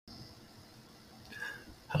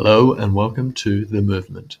Hello and welcome to The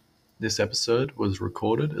Movement. This episode was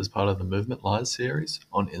recorded as part of the Movement Live series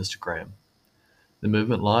on Instagram. The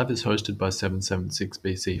Movement Live is hosted by 776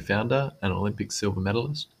 BC founder and Olympic silver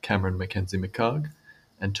medalist Cameron Mackenzie McHugh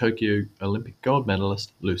and Tokyo Olympic gold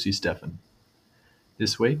medalist Lucy Steffen.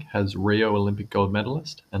 This week has Rio Olympic gold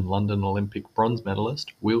medalist and London Olympic bronze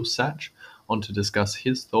medalist Will Satch on to discuss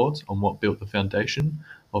his thoughts on what built the foundation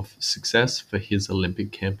of success for his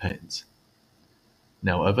Olympic campaigns.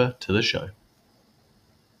 Now over to the show.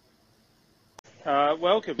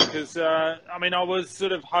 Welcome, because I was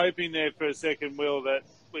sort of hoping there for a second, Will, that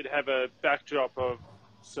we'd have a backdrop of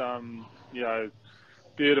some,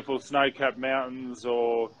 beautiful snow-capped mountains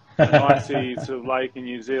or an icy sort of lake in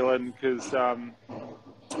New Zealand. Because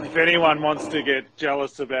if anyone wants to get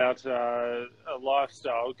jealous about a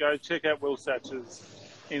lifestyle, go check out Will Satch's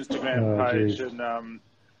Instagram page, geez.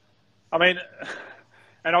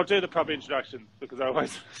 And I'll do the proper introduction because I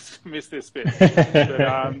always miss this bit.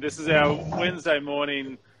 But this is our Wednesday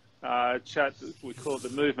morning chat. We call it The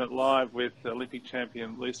Movement Live with Olympic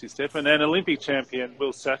champion Lucy Steffen and Olympic champion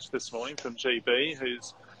Will Satch this morning from GB,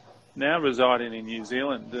 who's now residing in New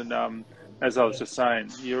Zealand. And as I was just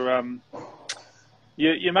saying, you're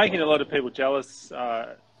making a lot of people jealous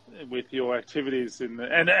with your activities and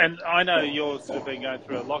I know you're sort of been going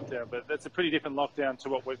through a lockdown, but that's a pretty different lockdown to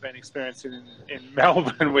what we've been experiencing in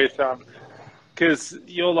Melbourne with because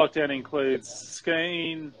your lockdown includes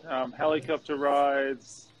skiing, helicopter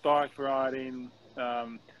rides, bike riding.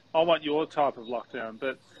 I want your type of lockdown,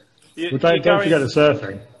 but Don't forget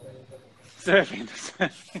the surfing.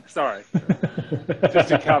 Sorry, just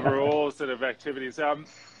to cover all sort of activities.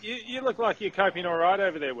 You look like you're coping all right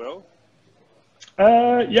over there, Will.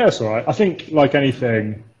 Yeah, it's all right. I think, like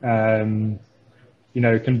anything, can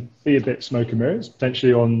be a bit smoke and mirrors,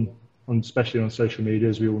 potentially especially on social media,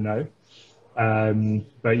 as we all know.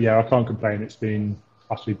 But yeah, I can't complain. It's been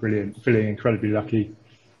utterly brilliant, feeling incredibly lucky.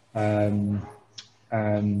 And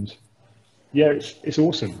yeah, it's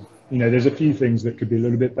awesome. There's a few things that could be a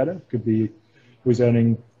little bit better. Could be was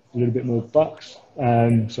earning a little bit more bucks,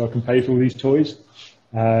 so I can pay for all these toys.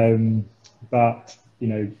 But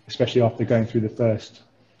especially after going through the first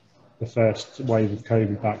wave of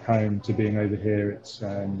COVID back home to being over here, it's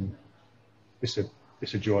a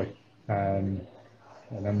joy. And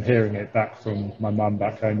I'm hearing it back from my mum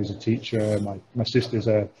back home as a teacher. My sister's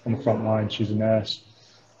on the front line; she's a nurse.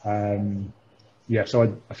 So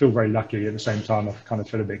I feel very lucky. At the same time, I kind of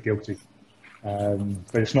feel a bit guilty.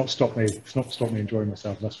 But it's not stopped me. It's not stopped me enjoying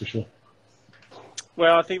myself. That's for sure.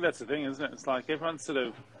 Well, I think that's the thing, isn't it? It's like everyone's sort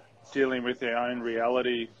of dealing with their own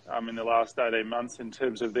reality in the last 18 months in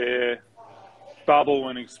terms of their bubble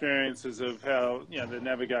and experiences of how they're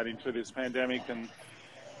navigating through this pandemic. And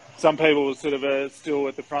some people sort of are still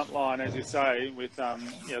at the front line, as you say, with some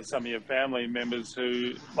of your family members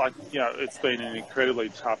who, it's been an incredibly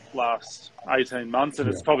tough last 18 months, and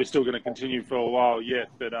it's probably still going to continue for a while yet.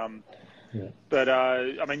 But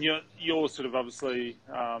you're sort of obviously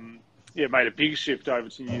made a big shift over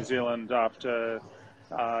to New Zealand after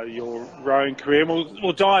your rowing career. And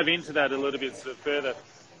we'll dive into that a little bit sort of further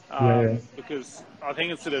because I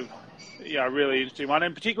think it's sort of a really interesting one,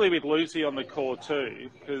 and particularly with Lucy on the call too,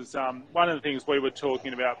 because one of the things we were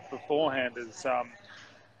talking about beforehand is,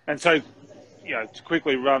 and so to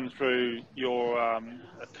quickly run through your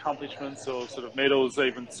accomplishments or sort of medals,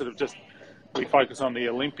 even sort of just we focus on the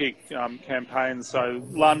Olympic campaign. So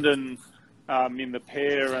London in the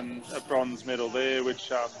pair and a bronze medal there,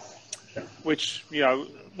 which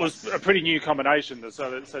was a pretty new combination.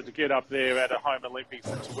 So to get up there at a home Olympics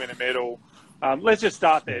and to win a medal, let's just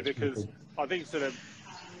start there, because I think sort of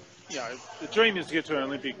the dream is to get to an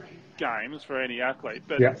Olympic Games for any athlete,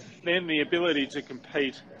 but then the ability to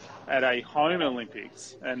compete at a home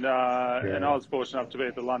Olympics, and I was fortunate enough to be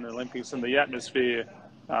at the London Olympics, and the atmosphere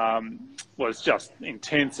was just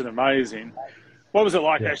intense and amazing. What was it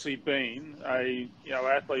like actually being a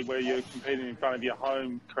athlete where you're competing in front of your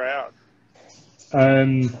home crowd?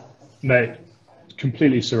 Mate,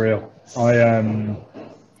 completely surreal.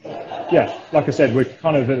 Like I said, we're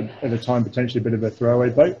kind of at a time potentially a bit of a throwaway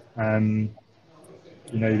boat. You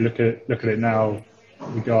look at it now.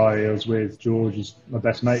 The guy I was with, George, is my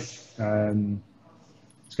best mate. It's going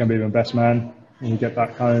to be my best man when we get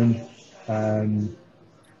back home.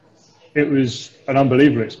 It was an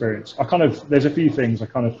unbelievable experience. There's a few things I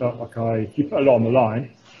kind of felt like you put a lot on the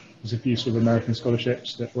line. There's a few sort of American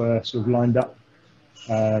scholarships that were sort of lined up.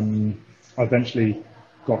 I eventually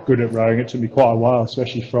got good at rowing. It took me quite a while,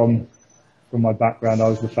 especially from my background. I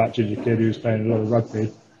was the fat ginger kid who was playing a lot of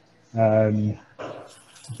rugby.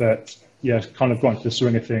 But kind of got into the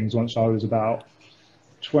swing of things once I was about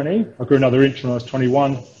 20. I grew another inch when I was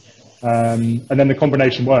 21. And then the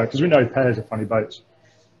combination worked, because we know pairs are funny boats.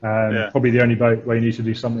 Probably the only boat where you need to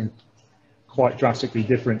do something quite drastically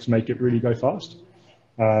different to make it really go fast.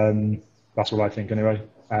 That's what I think anyway.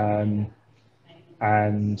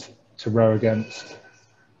 And to row against,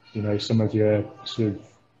 you know, some of your sort of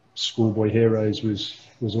schoolboy heroes was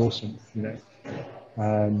awesome, you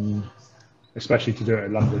know. Especially to do it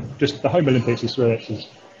in London. Just the home Olympics is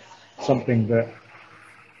something that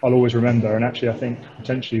I'll always remember, and actually I think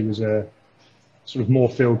potentially was a sort of more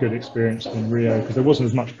feel-good experience than Rio, because there wasn't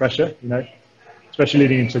as much pressure, you know, especially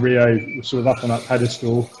leading into Rio, we're sort of up on that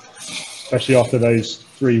pedestal, especially after those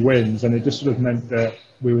 3 wins, and it just sort of meant that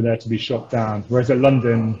we were there to be shot down. Whereas at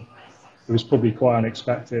London, it was probably quite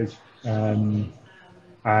unexpected, and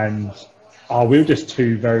we were just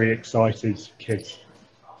 2 very excited kids.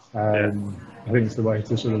 I think it's the way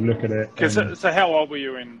to sort of look at it. So how old were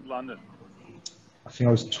you in London? I think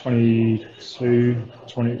I was 22,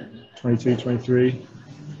 23.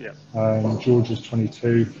 Yeah. George was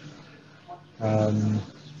 22.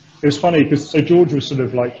 It was funny because George was sort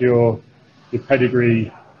of like your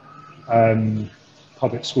pedigree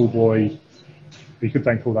public schoolboy. You could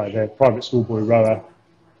then call that a private schoolboy rower.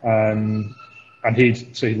 And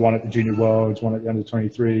he'd won at the Junior Worlds, won at the under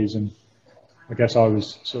 23s, and I guess I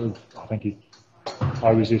was sort of,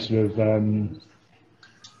 I was this sort of.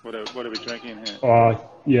 What are we drinking here?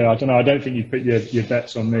 Yeah, I don't know. I don't think you'd put your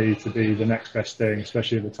bets on me to be the next best thing,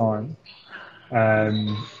 especially at the time.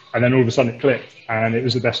 And then all of a sudden it clicked, and it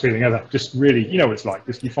was the best feeling ever. Just really, you know what it's like.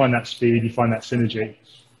 Just, you find that speed, you find that synergy,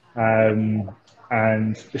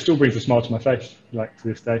 and it still brings a smile to my face, like to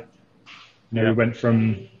this day. You know, we went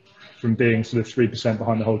from being sort of 3%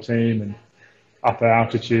 behind the whole team and upper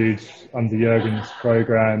altitude under Jürgen's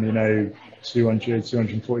program, you know,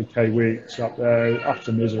 240k weeks up there, up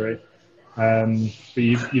to misery. But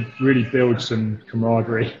you really build some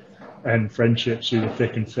camaraderie and friendships through the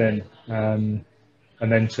thick and thin. And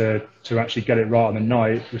then to actually get it right on the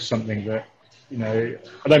night was something that, you know,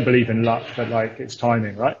 I don't believe in luck, but like it's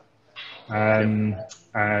timing, right? And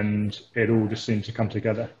it all just seemed to come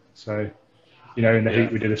together. So, you know, in the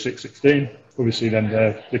heat we did a 6:16. Obviously, then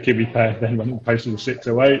the Kiwi pair then went and posted a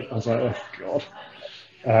 6:08. I was like, oh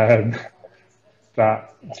god.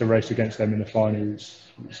 But to race against them in the final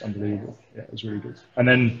was unbelievable. Yeah, it was really good. And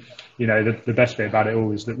then, you know, the best bit about it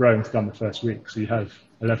all is that rowing's done the first week, so you have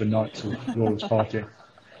 11 nights of flawless partying,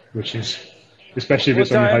 which is, especially if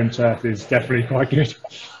it's on your home turf, is definitely quite good.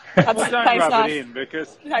 Don't rub it in,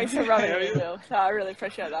 because... Thanks for rubbing it in, Will. So I really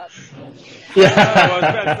appreciate that. Yeah. I was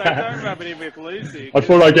about to say, don't rub it in with Lucy. I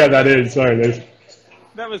thought I'd get that in, sorry Liz.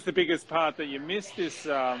 That was the biggest part that you missed this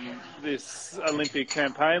Olympic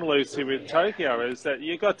campaign, Lucy, with Tokyo, is that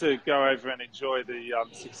you got to go over and enjoy the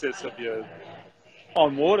success of your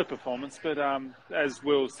on-water performance. But as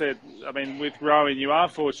Will said, I mean, with rowing, you are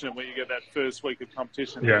fortunate when you get that first week of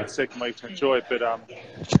competition, and the second week to enjoy it.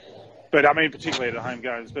 But I mean, particularly at the home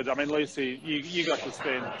games. But I mean, Lucy, you got to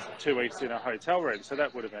spend 2 weeks in a hotel room, so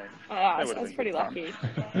that would have been. I was pretty lucky.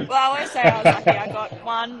 Well, I won't say I was lucky.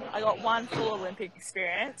 I got one full Olympic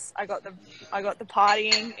experience. I got the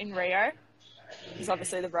partying in Rio, because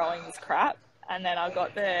obviously the rowing was crap, and then I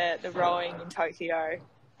got the rowing in Tokyo,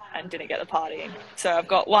 and didn't get the partying. So I've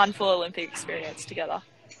got one full Olympic experience together.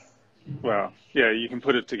 Well, yeah, you can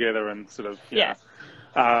put it together and sort of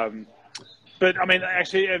but I mean,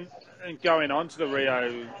 actually, and going on to the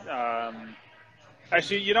Rio,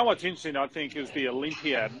 actually, you know what's interesting, I think, is the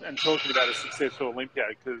Olympiad, and talking about a successful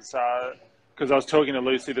Olympiad, because I was talking to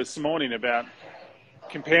Lucy this morning about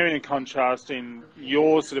comparing and contrasting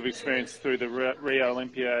your sort of experience through the Rio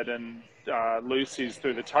Olympiad and Lucy's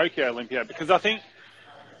through the Tokyo Olympiad, because I think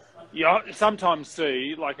you sometimes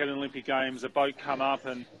see, like at Olympic Games, a boat come up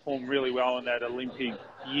and perform really well in that Olympic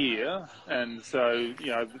year, and so, you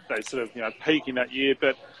know, they sort of, you know, peak in that year.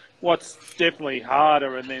 But what's definitely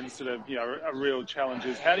harder, and then sort of, you know, a real challenge,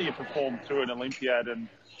 is how do you perform through an Olympiad and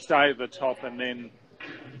stay at the top, and then,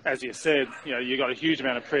 as you said, you know, you got a huge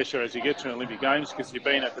amount of pressure as you get to an Olympic Games because you've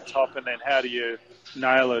been at the top, and then how do you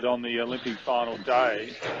nail it on the Olympic final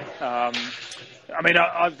day? I mean,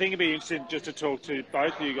 I think it'd be interesting just to talk to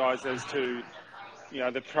both of you guys as to, you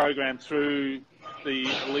know, the program through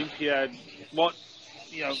the Olympiad. What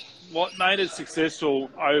made it successful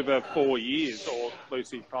over 4 years, or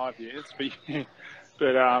Lucy 5 years? But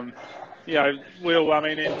you know, Will, I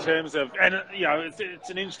mean, in terms of, and you know, it's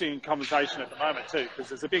an interesting conversation at the moment too, because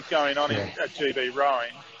there's a bit going on at GB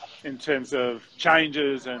rowing in terms of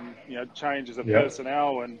changes and, you know, changes of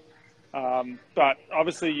personnel, and but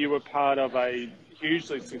obviously you were part of a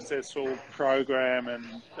hugely successful program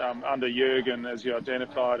and under Jurgen, as you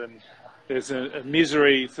identified, and there's a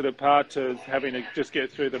misery sort of part to having to just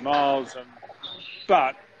get through the miles.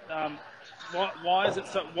 But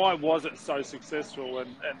why was it so successful?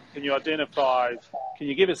 And can you identify? Can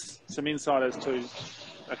you give us some insight as to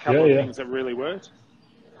a couple of things that really worked?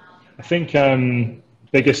 I think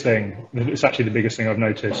biggest thing. It's actually the biggest thing I've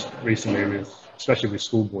noticed recently, especially with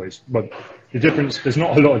schoolboys. But the difference, there's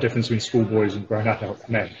not a lot of difference between schoolboys and grown adult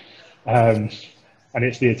men, and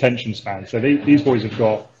it's the attention span. So these boys have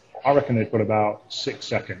got, I reckon they've got about 6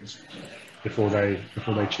 seconds before they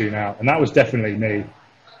tune out, and that was definitely me.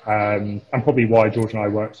 And probably why George and I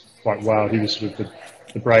worked quite well. He was sort of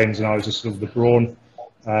the brains and I was just sort of the brawn.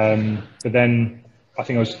 But then I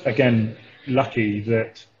think I was, again, lucky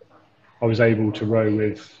that I was able to row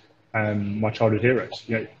with my childhood heroes.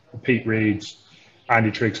 You know, Pete Reeds,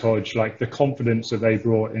 Andy Triggs-Hodge, like the confidence that they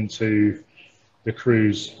brought into the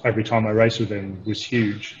crews every time I raced with them was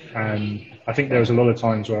huge. And I think there was a lot of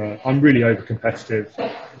times where I'm really over competitive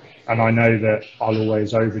and I know that I'll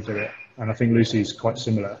always overdo it. And I think Lucy's quite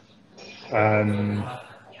similar,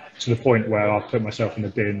 to the point where I put myself in the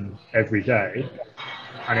bin every day.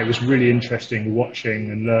 And it was really interesting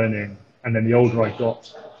watching and learning. And then the older I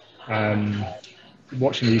got,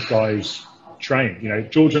 watching these guys train. You know,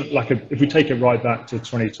 George, if we take it right back to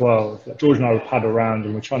 2012, George and I would paddle around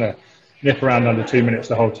and we're trying to nip around under 2 minutes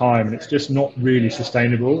the whole time. And it's just not really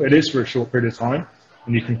sustainable. It is for a short period of time.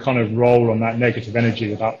 And you can kind of roll on that negative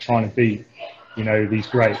energy about trying to beat, you know, these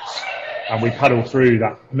greats. And we paddled through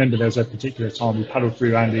that. I remember there was a particular time we paddled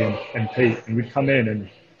through Andy and Pete, and we'd come in and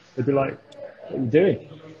they'd be like, "What are you doing?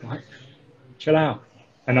 Like, chill out."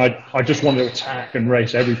 And I just wanted to attack and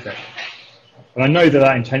race everything. And I know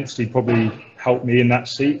that intensity probably helped me in that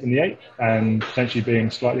seat in the 8, and potentially being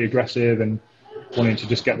slightly aggressive and wanting to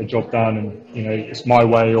just get the job done. And, you know, it's my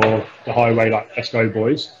way or the highway, like, let's go,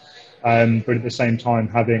 boys. But at the same time,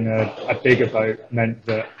 having a bigger boat meant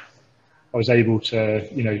that I was able to,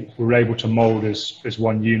 you know, we were able to mould as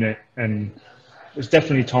one unit. And there's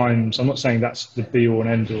definitely times, I'm not saying that's the be all and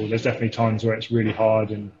end all, there's definitely times where it's really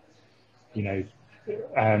hard and, you know,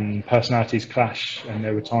 personalities clash. And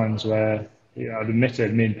there were times where, you know, I'd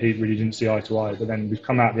admitted me and Pete really didn't see eye to eye, but then we've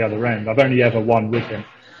come out the other end. I've only ever won with him.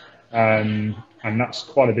 And that's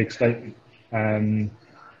quite a big statement. And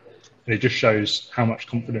it just shows how much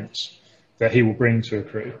confidence that he will bring to a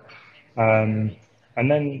crew. And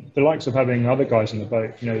then the likes of having other guys in the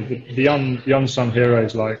boat, you know, the unsung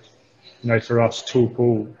heroes, like, you know, for us, Tall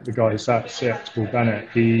Paul, the guy who sat sixth, Paul Bennett,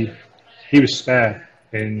 he was spare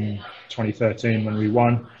in 2013 when we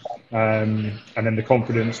won. And then the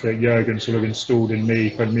confidence that Jurgen sort of installed in me,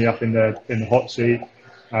 putting me up in the hot seat,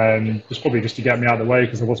 was probably just to get me out of the way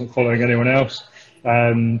because I wasn't following anyone else.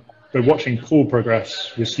 But watching Paul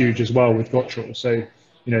progress was huge as well with Gottrell. So,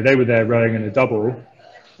 you know, they were there rowing in a double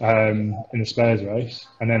in the spares race,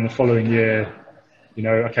 and then the following year, you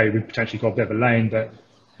know, okay, we potentially got a bit of a lane, but,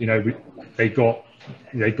 you know, they got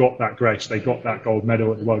that grace, they got that gold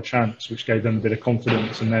medal at the World Champs, which gave them a bit of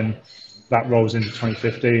confidence. And then that rolls into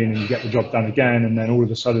 2015 and you get the job done again, and then all of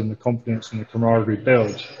a sudden the confidence and the camaraderie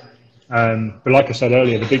builds. But like I said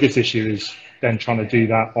earlier, the biggest issue is then trying to do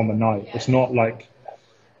that on the night. It's not like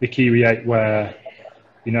the Kiwi 8 where,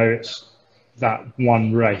 you know, it's that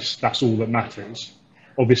one race, that's all that matters.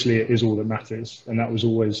 Obviously it is all that matters, and that was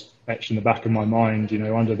always etched in the back of my mind, you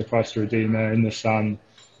know, under the Christ the Redeemer, in the sun,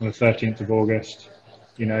 on the 13th of August,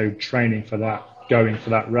 you know, training for that, going for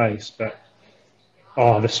that race. But,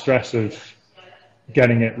 the stress of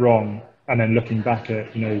getting it wrong, and then looking back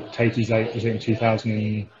at, you know, Tatey's 8, was it in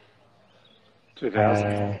 2000?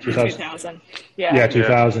 2000. Yeah,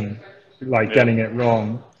 2000. Like, getting it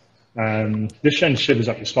wrong. This sends shivers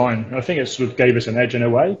up your spine. I think it sort of gave us an edge in a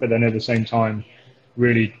way, but then at the same time,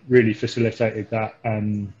 really facilitated that.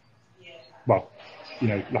 Well, you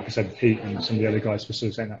know, like I said, Pete and some of the other guys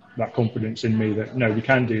facilitating that confidence in me that, no, we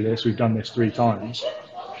can do this. We've done this 3 times.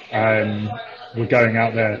 We're going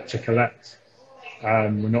out there to collect. We're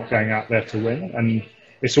not going out there to win. And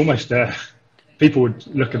it's almost, people would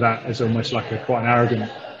look at that as almost like quite an arrogant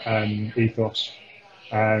ethos,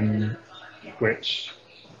 which,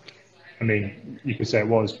 I mean, you could say it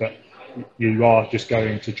was, but you are just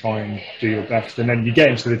going to try and do your best. And then you get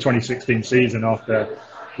into the 2016 season after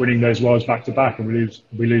winning those worlds back to back, and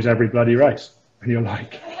we lose every bloody race. And you're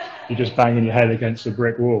just banging your head against a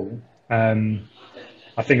brick wall.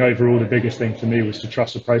 I think overall the biggest thing for me was to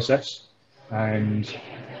trust the process. And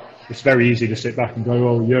it's very easy to sit back and go,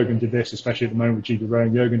 oh, Jurgen did this, especially at the moment with GP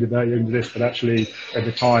rowing. Jurgen did that, Jurgen did this. But actually, at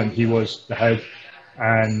the time, he was the head.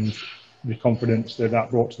 And the confidence that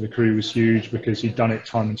that brought to the crew was huge because he'd done it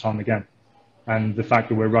time and time again. And the fact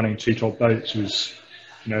that we're running two top boats was,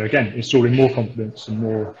 again, installing more confidence and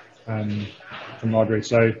more camaraderie.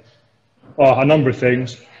 So, a number of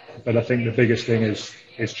things, but I think the biggest thing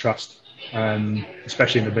is trust,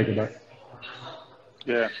 especially in the bigger boat.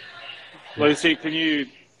 Yeah. Lucy, can you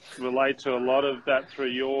relate to a lot of that through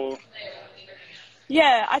your...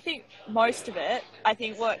 Yeah, I think most of it. I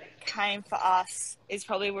think what came for us is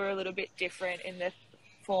probably we're a little bit different in the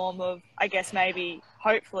form of, I guess, maybe,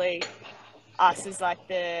 hopefully, us as like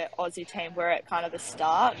the Aussie team, we're at kind of the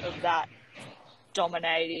start of that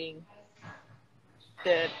dominating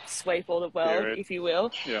the sweep or the world, if you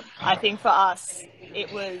will. Yeah. I think for us,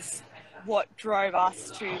 it was what drove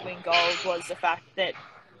us to win gold was the fact that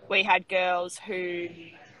we had girls who,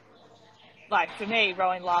 like for me,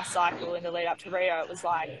 rowing last cycle in the lead up to Rio, it was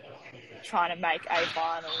like trying to make A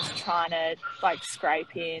finals, trying to like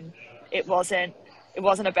scrape in. It wasn't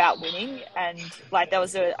about winning, and like there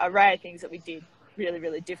was an array of things that we did really,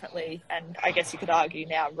 really differently, and I guess you could argue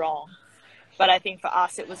now wrong. But I think for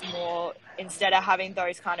us, it was more, instead of having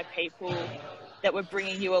those kind of people that were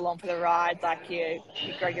bringing you along for the ride, like your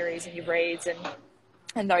Gregories and your Reeds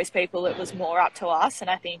and those people, it was more up to us. And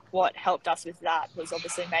I think what helped us with that was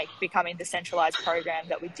obviously becoming the centralised program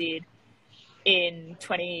that we did in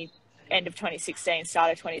end of 2016,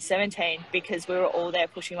 start of 2017, because we were all there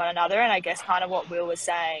pushing one another. And I guess kind of what Will was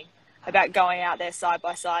saying about going out there side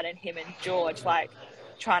by side, and him and George, like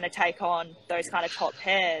trying to take on those kind of top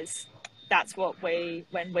pairs, that's what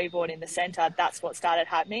when we brought in the centre, that's what started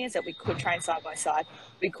happening, is that we could train side by side,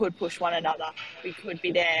 we could push one another, we could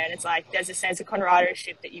be there. And it's like there's a sense of camaraderie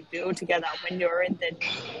that you build together when you're in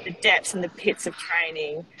the depths and the pits of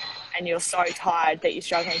training, and you're so tired that you're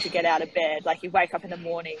struggling to get out of bed. Like you wake up in the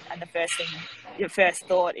morning and your first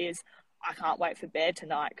thought is, I can't wait for bed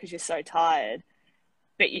tonight, because you're so tired.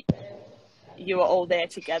 But you were all there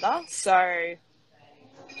together. So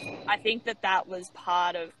I think that was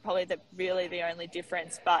part of probably the only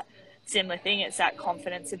difference, but similar thing, it's that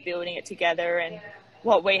confidence of building it together. And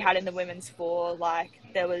what we had in the women's four, like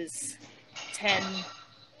there was 10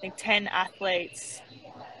 athletes,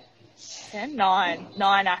 9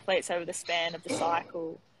 athletes over the span of the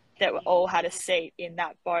cycle that all had a seat in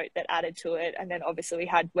that boat that added to it. And then obviously we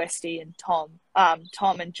had Westy and Tom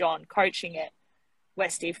and John coaching it,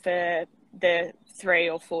 Westy for the 3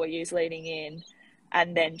 or 4 years leading in,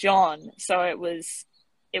 and then John. So it was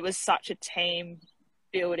such a team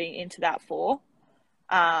building into that 4.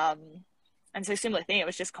 And so similar thing, it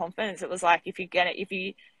was just confidence. It was like, if you're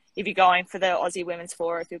going for the Aussie women's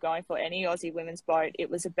 4, if you're going for any Aussie women's boat, it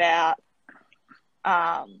was about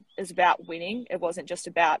winning. It wasn't just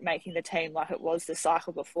about making the team like it was the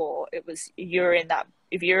cycle before. It was, if you're in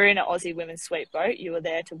an Aussie women's sweep boat, you were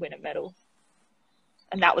there to win a medal.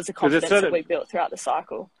 And that was the confidence that we built throughout the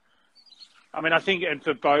cycle. I mean, I think, and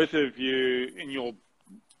for both of you in your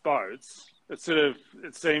boats, it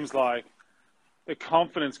seems like the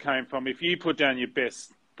confidence came from, if you put down your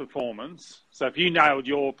best performance, so if you nailed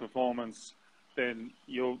your performance, then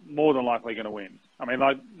you're more than likely going to win. I mean,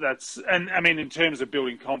 like in terms of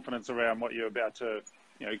building confidence around what you're about to,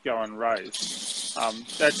 go and race,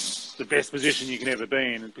 that's the best position you can ever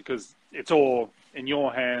be in, because it's all in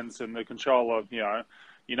your hands and the control of,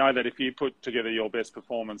 that if you put together your best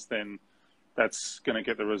performance, then that's going to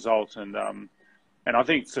get the result. And I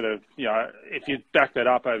think if you back that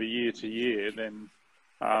up over year to year, then,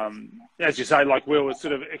 as you say, like Will,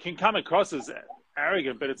 it can come across as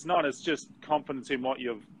arrogant, but it's not. It's just confidence in what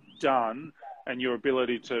you've done and your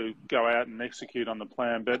ability to go out and execute on the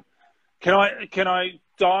plan. But can I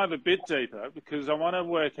dive a bit deeper, because I want to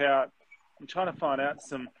work out, I'm trying to find out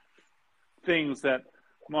some things that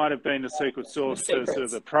might have been the secret sauce to sort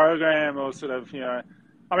of the program, or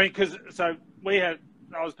because I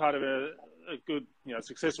was part of a good,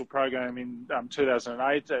 successful program in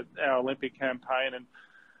 2008 at our Olympic campaign, and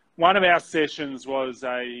one of our sessions was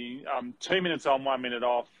a 2 minutes on, 1 minute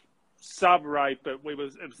off, sub rate, but it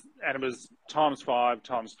was ×5,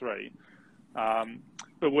 ×3.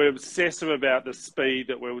 But we're obsessive about the speed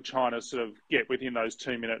that we were trying to sort of get within those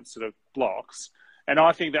 2 minute sort of blocks. And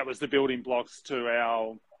I think that was the building blocks to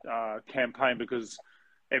our campaign, because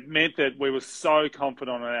it meant that we were so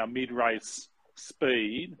confident on our mid-race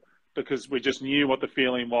speed, because we just knew what the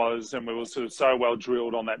feeling was, and we were sort of so well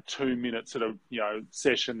drilled on that 2 minute sort of,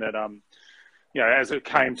 session that, as it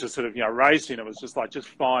came to sort of, racing, it was just like, just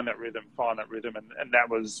find that rhythm. And that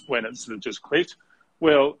was when it sort of just clicked.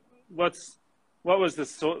 Well, what was the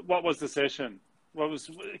session?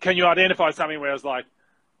 Can you identify something where I was like,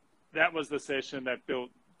 that was the session that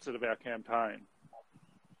built sort of our campaign?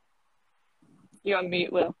 You're on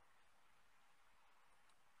mute, Will.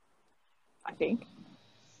 I think.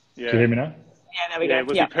 Yeah. Can you hear me now? Yeah, there we Yeah, go.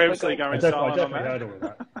 was Yeah, he purposely going I silent on definitely that? heard all of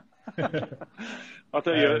that. I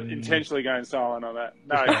thought you were intentionally going silent on that.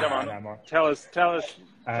 No, come on. No, Tell us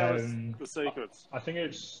the secrets. I think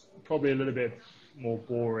it's probably a little bit more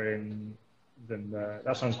boring than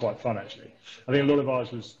that sounds quite fun, actually. I think a lot of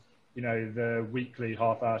ours was, the weekly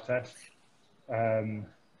half-hour test.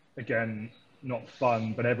 Again, not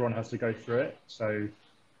fun, but everyone has to go through it. So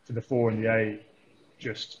for the 4 and the 8,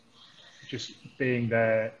 just being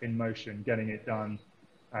there in motion, getting it done,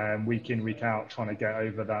 week in, week out, trying to get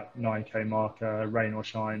over that 9K marker, rain or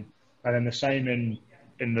shine. And then the same in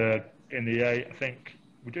the 8. I think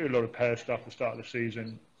we do a lot of pair stuff at the start of the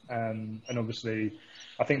season. And obviously,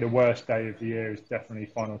 I think the worst day of the year is definitely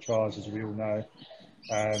final trials, as we all know.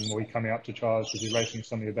 Or you're coming up to trials because you're racing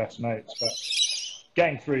some of your best mates. But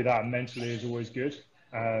getting through that mentally is always good,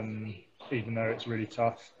 even though it's really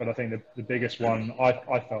tough. But I think the biggest one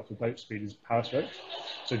I felt for boat speed is power strokes.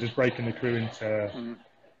 So just breaking the crew into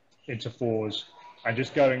 4s and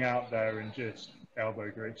just going out there and just elbow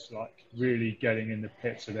grease, like really getting in the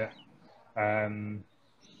pits of it,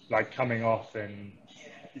 like coming off and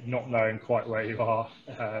not knowing quite where you are,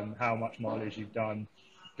 how much mileage you've done,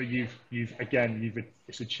 but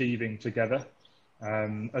it's achieving together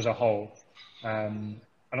as a whole. And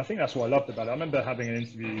I think that's what I loved about it. I remember having an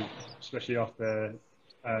interview, especially after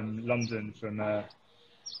London, from a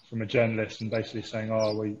journalist, and basically saying,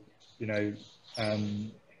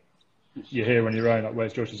 you're here on your own. Like,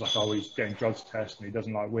 where's George? He's like, he's getting drugs test and he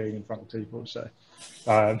doesn't like weeing in front of people. So,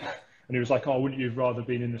 and he was like, wouldn't you have rather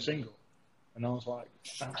been in the single? And I was like,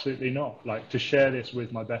 absolutely not. Like, to share this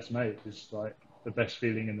with my best mate is like the best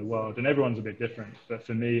feeling in the world. And everyone's a bit different, but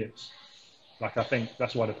for me, it's like, I think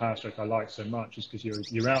that's why the power stroke I like so much, is because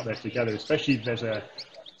you're out there together, especially if there's a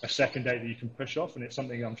second date that you can push off. And it's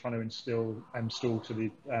something I'm trying to install to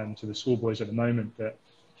the schoolboys at the moment, that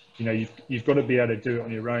you've got to be able to do it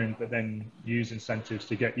on your own, but then use incentives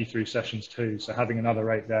to get you through sessions too. So having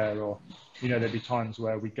another 8 there, or there'd be times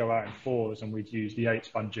where we'd go out in 4s and we'd use the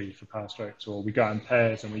 8s bungee for power strokes, or we go out in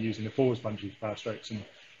pairs and we're using the 4s bungee for power strokes, and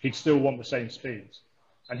he'd still want the same speeds.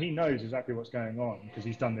 And he knows exactly what's going on because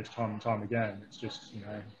he's done this time and time again. It's just,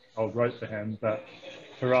 old rope for him. But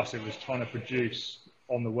for us, it was trying to produce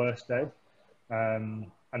on the worst day.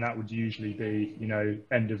 And that would usually be,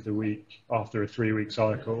 end of the week after a 3-week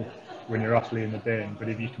cycle when you're utterly in the bin. But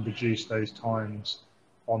if you can produce those times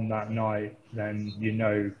on that night, then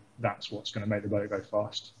that's what's going to make the boat go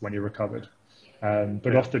fast when you're recovered.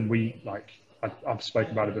 But often I've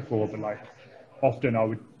spoken about it before, but often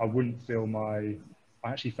I wouldn't feel I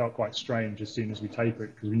actually felt quite strange as soon as we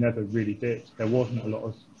tapered, because we never really did. There wasn't a lot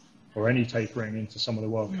of, or any tapering into some of the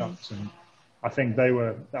World Cups. And I think that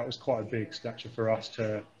was quite a big stature for us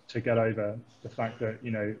to get over the fact that,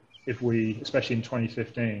 if we, especially in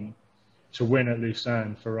 2015, to win at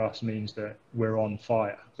Lucerne for us means that we're on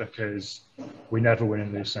fire, because we never win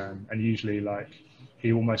in Lucerne. And usually,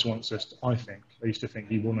 he almost wants us I used to think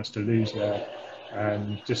he wants us to lose there,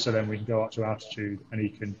 just so then we can go up to altitude and he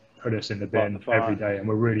can put us in the bin every day, and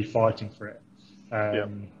we're really fighting for it.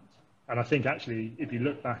 And I think actually, if you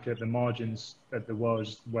look back at the margins at the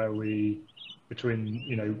Worlds where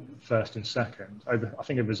between first and second, I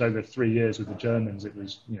think it was over 3 years with the Germans, it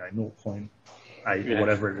was 0.8 or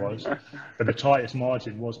whatever it was, but the tightest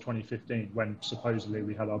margin was 2015, when supposedly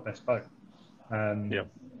we had our best boat. And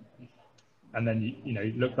then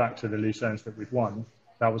you look back to the Lucernes that we've won,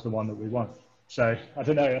 that was the one that we won. So I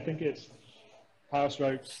don't know, I think it's power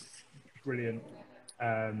strokes, brilliant.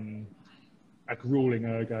 A grueling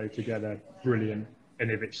ergo together, brilliant. And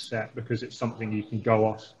if it's set, because it's something you can go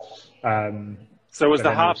off. So was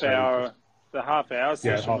the half hour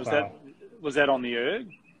session, was that on the erg?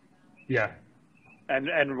 Yeah.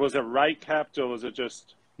 And was it rate capped, or was it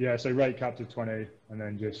just? Yeah, so rate capped at 20, and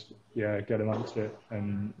then just get amongst it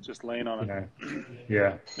and just lean on it.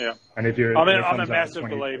 Yeah. And if I'm a massive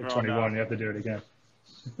believer 21, you have to do it again.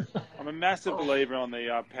 I'm a massive believer on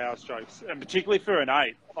the power strokes, and particularly for an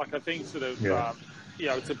 8. I think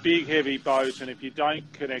it's a big, heavy boat, and if you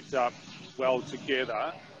don't connect up well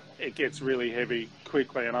together, it gets really heavy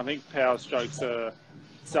quickly. And I think power strokes are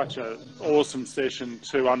such an awesome session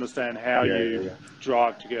to understand how you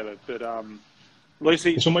drive together. But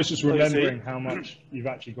Lucy, it's almost just remembering how much you've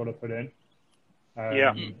actually got to put in.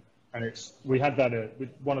 And we had that with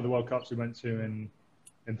one of the World Cups we went to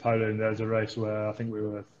in Poland. There was a race where I think we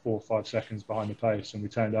were 4 or 5 seconds behind the pace, and we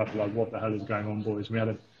turned up like, what the hell is going on, boys? And we had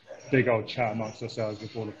a big old chat amongst ourselves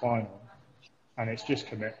before the final. And it's just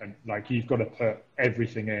commitment. You've got to put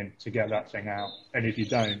everything in to get that thing out. And if you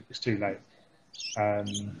don't, it's too late.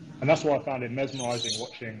 And that's why I found it mesmerising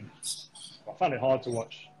watching. I found it hard to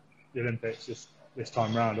watch the Olympics this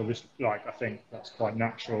time round. Obviously, like, I think that's quite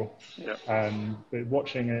natural. Yeah. But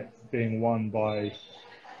watching it being won by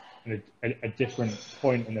a different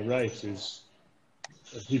point in the race is,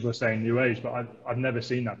 people are saying new age, but I've never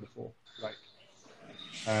seen that before. Like,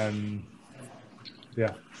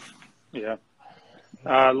 yeah. Yeah.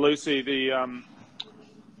 Lucy,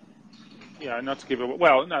 not to give away.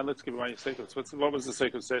 Well, no, let's give away your secrets. What was the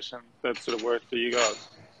secret session that sort of worked for you guys?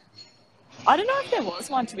 I don't know if there was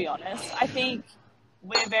one, to be honest. I think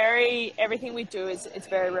everything we do it's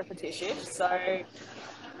very repetitious. So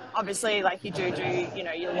obviously, like, you do,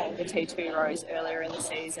 your longer T2 rows earlier in the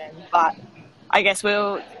season, but I guess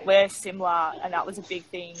we're similar, and that was a big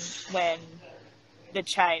thing when the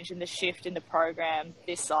change and the shift in the program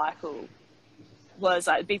this cycle was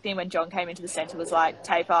like a big thing when John came into the centre was like,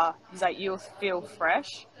 taper, he's like, you'll feel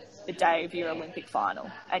fresh the day of your Olympic final,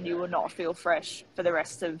 and you will not feel fresh for the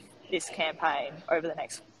rest of this campaign over the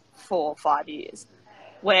next 4 or 5 years,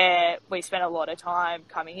 where we spent a lot of time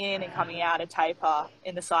coming in and coming out of taper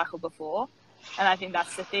in the cycle before. And I think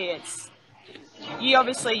that's the thing. You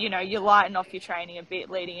obviously, you lighten off your training a bit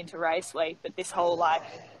leading into race week, but this whole, like,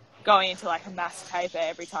 going into like a mass taper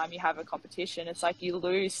every time you have a competition, it's like you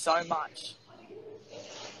lose so much.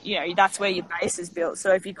 That's where your base is built.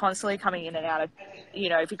 So if you're constantly coming in and out of,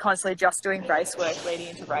 if you're constantly just doing race work leading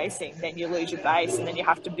into racing, then you lose your base, and then you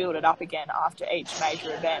have to build it up again after each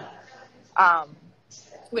major event.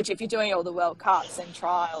 Which if you're doing all the World Cups and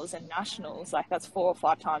trials and nationals, like, that's 4 or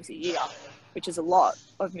 5 times a year, which is a lot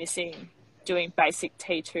of missing doing basic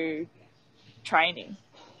T2 training.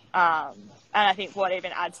 And I think what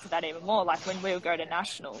even adds to that even more, like when we'll go to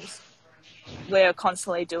nationals, we're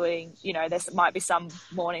constantly doing, there might be some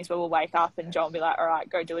mornings where we'll wake up and John will be like, all right,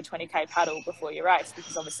 go do a 20K paddle before your race,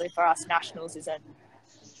 because obviously for us, nationals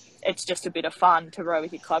it's just a bit of fun to row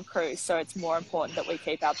with your club crew. So it's more important that we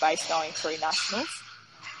keep our base going through nationals.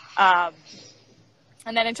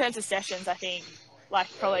 And then in terms of sessions, I think, like,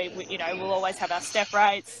 probably, we'll always have our step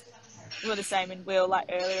rates. We were the same in Will, like,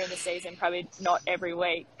 earlier in the season, probably not every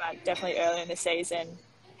week, but definitely earlier in the season,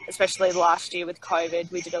 especially last year with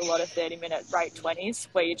COVID, we did a lot of 30-minute rate 20s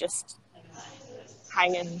where you're just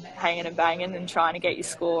hanging and banging and trying to get your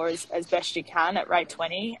score as best you can at rate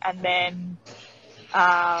 20. And then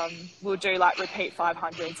we'll do like repeat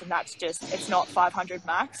 500s, and that's just, it's not 500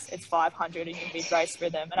 max, it's 500 in your mid-race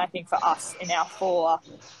rhythm. And I think for us in our 4,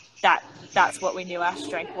 that's what we knew our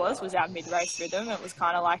strength was our mid-race rhythm. It was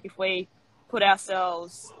kind of like, if we put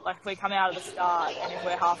ourselves, like, if we come out of the start and if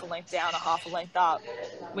we're half a length down or half a length up,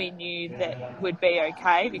 we knew that we'd be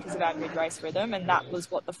okay because of our mid-race rhythm. And that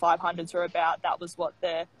was what the 500s were about. That was what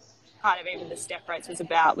the kind of even the step rates was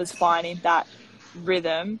about, was finding that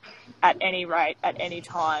rhythm at any rate, at any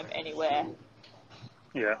time, anywhere.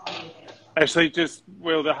 Yeah. Actually, just,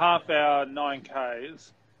 Will, the half hour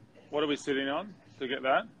 9Ks, what are we sitting on to get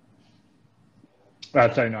that?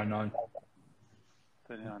 39.9.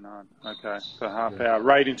 39.9. Okay. So half hour,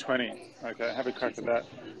 rate in 20. Okay. Have a crack at that,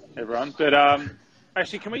 everyone. But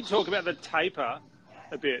actually, can we talk about the taper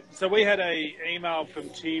a bit? So we had a email from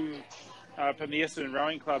Tim from the Essendon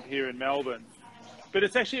Rowing Club here in Melbourne. But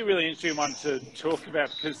it's actually a really interesting one to talk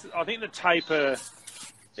about, because I think the taper,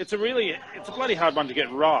 it's a bloody hard one to get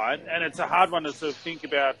right, and it's a hard one to sort of think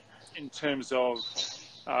about in terms of,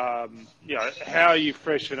 how you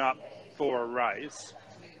freshen up for a race.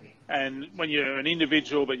 And when you're an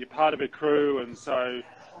individual, but you're part of a crew, and so,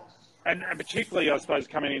 and particularly, I suppose,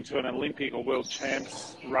 coming into an Olympic or World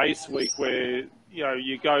Champs race week where,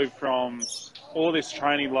 you go from all this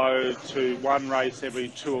training load to one race every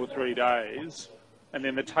 2 or 3 days. And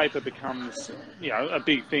then the taper becomes, a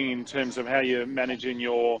big thing in terms of how you're managing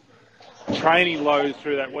your training load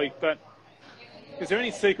through that week. But is there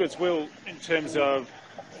any secrets, Will, in terms of,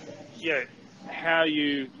 how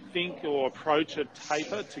you think or approach a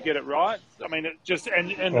taper to get it right? I mean,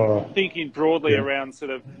 thinking broadly around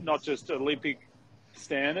sort of not just Olympic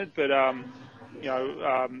standard, but,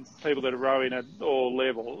 people that are rowing at all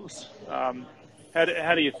levels. How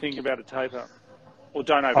do you think about a taper? Or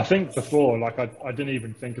don't I think before, like, I didn't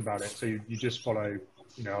even think about it. So you just follow,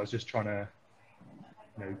 I was just trying to,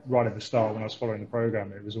 right at the start when I was following the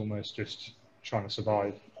program, it was almost just trying to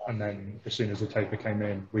survive. And then as soon as the taper came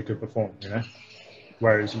in, we could perform,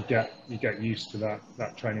 Whereas you get used to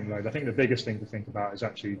that training load. I think the biggest thing to think about is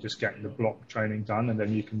actually just getting the block training done, and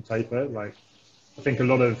then you can taper. Like, I think a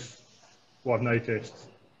lot of what I've noticed,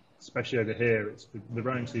 especially over here, it's the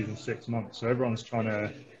rowing season's 6 months. So everyone's trying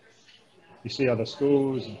to you see other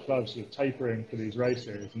schools and clubs sort of tapering for these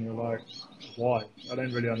races, and you're like, why? I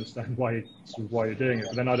don't really understand why you're doing it.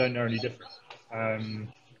 But then I don't know any different.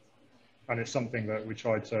 And it's something that we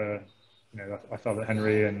tried to, I felt that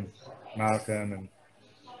Henry and Malcolm and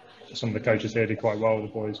some of the coaches here did quite well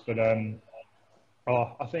with the boys. But I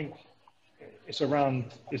think it's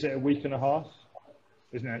around, is it a week and a half?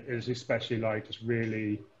 Isn't it? It's especially like just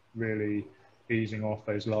really, really easing off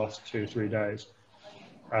those last 2 or 3 days.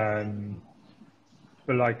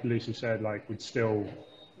 But like Lucy said, like we'd still,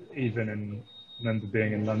 remember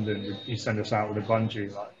being in London, he'd send us out with a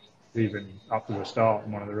bungee, like even up to the start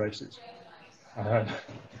in one of the races. And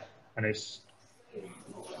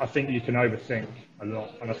I think you can overthink a lot,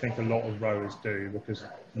 and I think a lot of rowers do, because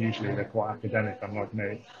usually they're quite academic, unlike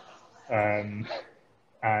me.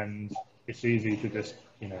 And it's easy to just,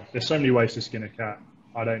 there's so many ways to skin a cat.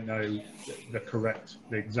 I don't know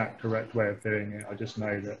the exact correct way of doing it. I just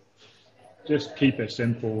know that just keep it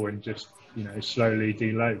simple and just, slowly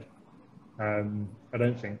deload. I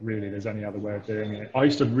don't think really there's any other way of doing it. I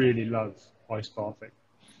used to really love ice bathing.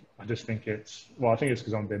 I just think I think it's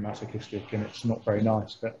because I'm being masochistic and it's not very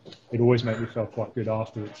nice, but it always made me feel quite good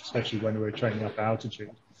afterwards, especially when we were training up at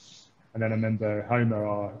altitude. And then I remember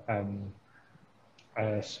Homer,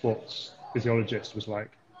 our sports physiologist, was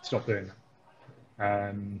like, stop doing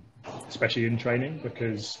that, especially in training,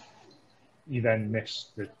 because you then miss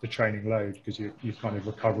the training load because you're kind of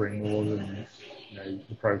recovering more than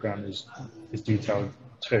the program is detailed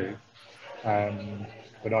too.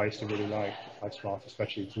 But I used to really like ice bath,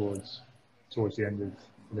 especially towards the end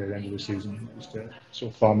of the season, just to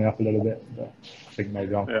sort of fire me up a little bit. But I think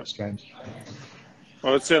maybe I'm quite strange.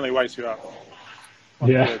 Well, it certainly wakes you up.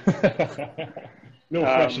 Yeah, little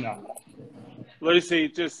freshen up. Lucy,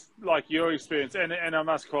 just like your experience, and I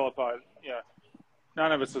must qualify,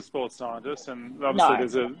 none of us are sports scientists, and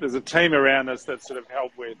obviously there's a team around us that sort of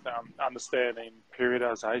help with understanding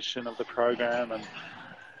periodization of the program,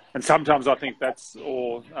 and sometimes I think that's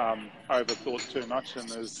all overthought too much, and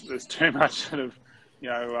there's too much sort of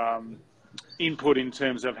input in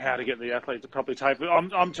terms of how to get the athlete to properly taper.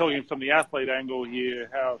 I'm talking from the athlete angle here,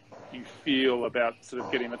 how you feel about sort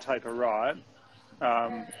of getting the taper right.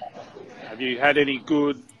 Have you had any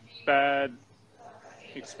good, bad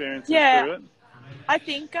experiences through it? I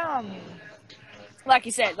think, like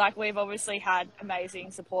you said, like we've obviously had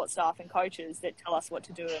amazing support staff and coaches that tell us what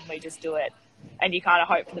to do, and we just do it, and you kind of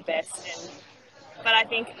hope for the best. But I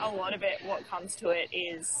think a lot of it, what comes to it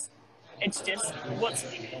is, it's just what's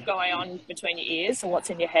going on between your ears and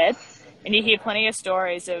what's in your head. And you hear plenty of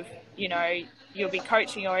stories of, you'll be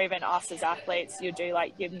coaching, or even us as athletes, you'll do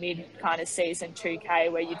like your mid kind of season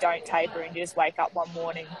 2K where you don't taper and you just wake up one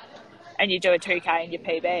morning and you do a 2K and your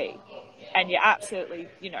PB. And you're absolutely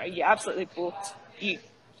booked. You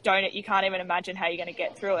can't even imagine how you're going to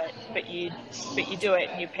get through it, but you do it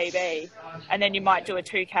and you PB. And then you might do a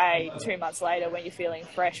 2K 2 months later when you're feeling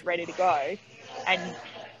fresh, ready to go, and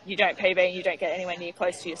you don't PB and you don't get anywhere near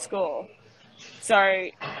close to your score. So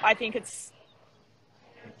I think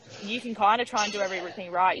you can kind of try and do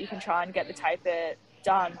everything right. You can try and get the taper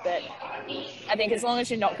done, but I think as long as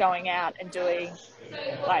you're not going out and doing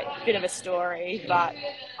like a bit of a story. But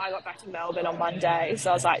I got back to Melbourne on Monday,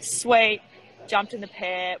 so I was like, sweet, jumped in the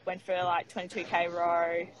pair, went for like 22k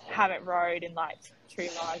row, haven't rowed in like 3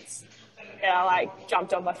 months. And I like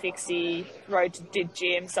jumped on my fixie, did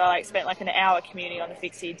gym, so I like spent like an hour commuting on the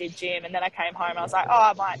fixie, did gym, and then I came home and I was like,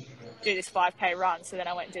 I might do this 5k run. So then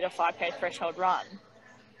I went and did a 5k threshold run,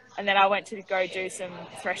 and then I went to go do some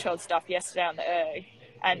threshold stuff yesterday on the erg,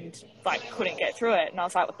 and like couldn't get through it. And I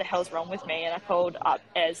was like, what the hell's wrong with me? And I called up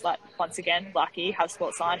Ez, like once again, lucky, have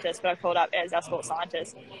sports scientist, but I called up Ez, our sports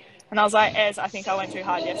scientist. And I was like, Ez, I think I went too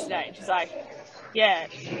hard yesterday. And she's like, yeah,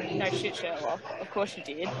 no shit, Sherlock. Of course you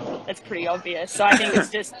did. That's pretty obvious. So I think it's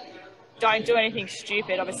just, don't do anything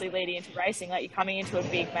stupid, obviously leading into racing. Like you're coming into a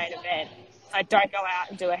big main event. Like don't go out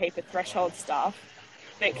and do a heap of threshold stuff,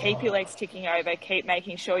 but keep your legs ticking over, keep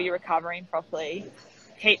making sure you're recovering properly.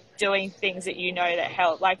 Keep doing things that that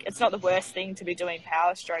help. Like, it's not the worst thing to be doing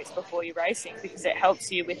power strokes before you're racing, because it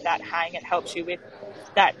helps you with that hang, it helps you with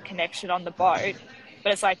that connection on the boat.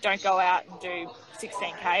 But it's like, don't go out and do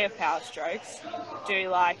 16k of power strokes. Do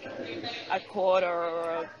like a quarter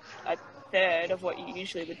or a third of what you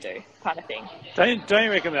usually would do, kind of thing. Don't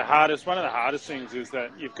you reckon one of the hardest things is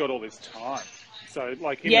that you've got all this time? So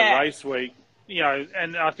like in the race week,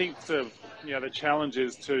 and I think sort of, the challenge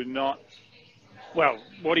is to not, well,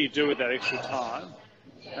 what do you do with that extra time?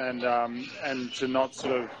 And to not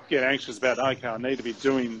sort of get anxious about, okay, I need to be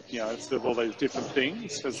doing, sort of all these different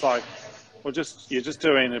things. It's like, well, you're just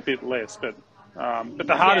doing a bit less, but But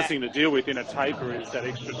the hardest thing to deal with in a taper is that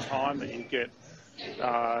extra time that you get,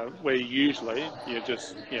 where usually you're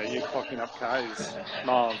just, you're clocking up Ks,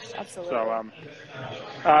 miles. Absolutely.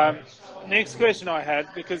 So, next question I had,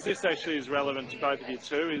 because this actually is relevant to both of you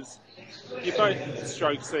too, is you're both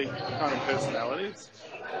stroke seat kind of personalities.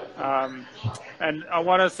 And I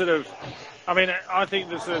want to sort of, I think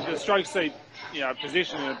the stroke seat,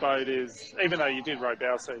 position in the boat is, even though you did row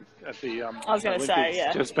bow seat at the I was going to say,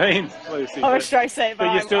 yeah. just been, Lucy. I'm a stroke seat,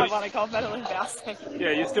 but you're still, I want to comment on bow seat.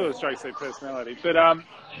 Yeah, you're still a stroke seat personality, but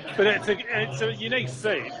it's a unique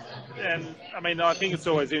seat, and I think it's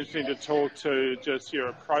always interesting to talk to just your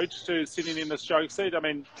approach to sitting in the stroke seat.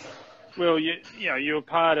 Will, you were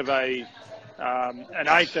part of an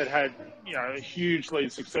eight that had a hugely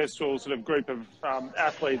successful sort of group of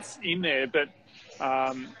athletes in there, but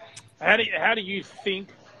how do you think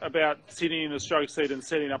about sitting in the stroke seat and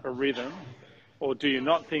setting up a rhythm, or do you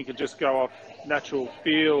not think and just go off natural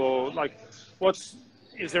feel, or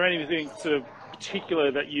is there anything sort of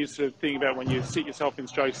particular that you sort of think about when you sit yourself in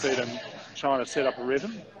stroke seat and trying to set up a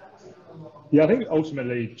rhythm? Yeah, I think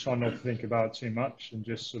ultimately try not to think about it too much and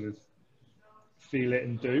just sort of feel it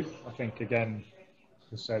and do. I think, again,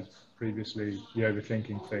 as I said previously, the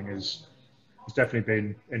overthinking thing has definitely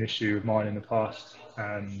been an issue of mine in the past.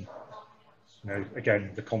 And,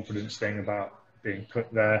 again, the confidence thing about being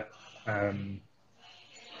put there.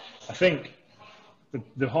 I think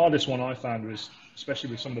the hardest one I found was,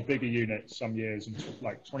 especially with some of the bigger units some years, in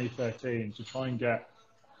like 2013, to try and get,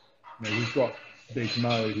 we've got Big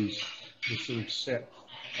Mo, who's sort of set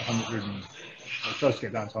 100, and he tries to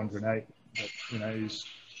get down to 108, but, he's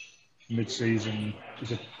mid-season,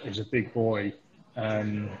 he's a big boy,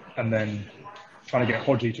 and then trying to get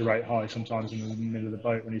Hodgie to rate high sometimes in the middle of the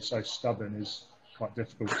boat when he's so stubborn is quite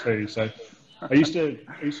difficult too. So I used to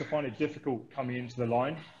find it difficult coming into the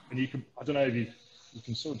line, and I don't know if you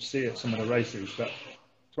can sort of see it some of the races, but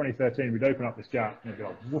 2013 we'd open up this gap and it'd be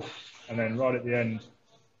like woof, and then right at the end,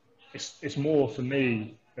 it's more for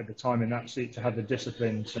me at the time in that seat to have the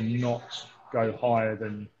discipline to not go higher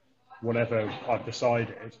than whatever I've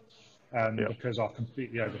decided, because I'll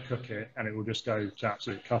completely overcook it and it will just go to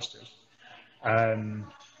absolute custard. And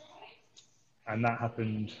that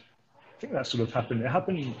happened. I think that sort of happened. It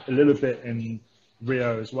happened a little bit in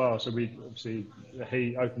Rio as well. So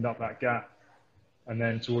he opened up that gap, and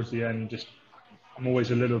then towards the end, I'm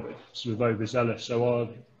always a little bit sort of overzealous. So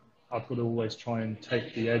I've got to always try and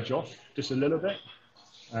take the edge off just a little bit,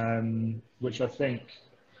 which I think,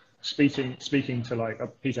 speaking to like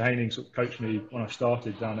Peter Haining sort of coached me when I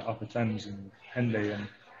started down at Upper Thames in Henley, and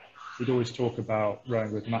we'd always talk about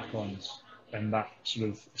rowing with Macons, and that sort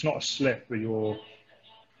of, it's not a slip, but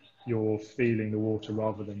you're feeling the water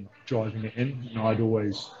rather than driving it in. And I'd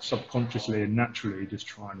always subconsciously and naturally just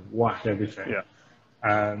try and whack everything.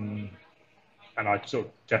 Yeah. And I sort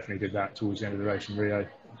of definitely did that towards the end of the race in Rio,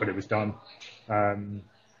 but it was done. I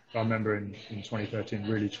remember in 2013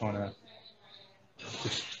 really trying to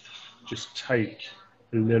just take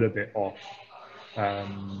a little bit off,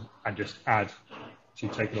 and just add. So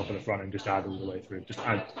you take it off at the front and just add all the way through. Just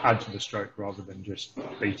add to the stroke rather than just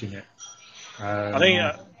beating it. I think,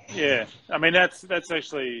 that's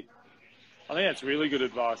actually, I think that's really good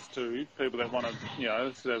advice to people that want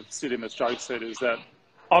to, sort of sit in the stroke seat, is that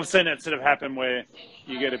I've seen it sort of happen where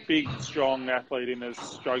you get a big, strong athlete in the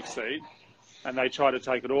stroke seat and they try to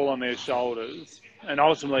take it all on their shoulders. And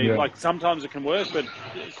ultimately, sometimes it can work, but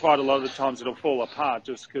quite a lot of the times it'll fall apart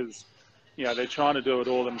just because, they're trying to do it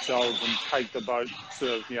all themselves and take the boat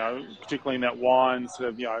sort of, particularly in that wind, sort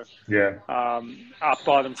of, up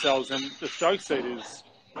by themselves. And the stroke seat is,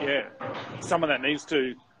 someone that needs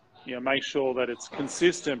to, make sure that it's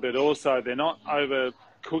consistent, but also they're not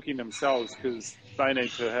overcooking themselves, because they need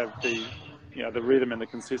to have the, the rhythm and the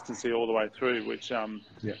consistency all the way through, which,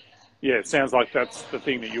 it sounds like that's the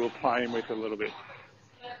thing that you were playing with a little bit.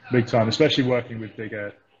 Big time, especially working with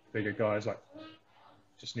bigger guys, like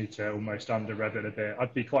just need to almost under rev it a bit.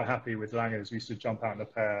 I'd be quite happy with Langers. We used to jump out in a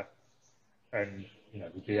pair and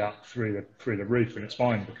we'd be up through the roof, and it's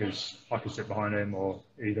fine because I could sit behind him, or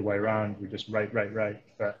either way around, we just rate.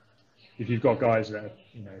 But if you've got guys that are,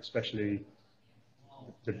 especially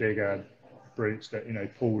the bigger brutes that,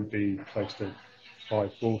 Paul would be close to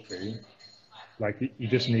 540, like you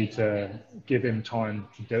just need to give him time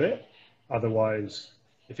to do it. Otherwise,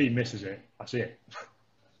 if he misses it, that's it.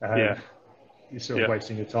 You're sort of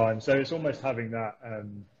wasting your time. So it's almost having that,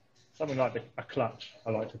 something like a clutch,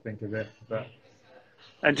 I like to think of it. But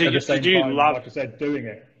and did you love, like I said, doing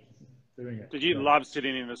it. Did you love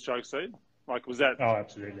sitting in the stroke seat? Like, was that? Oh,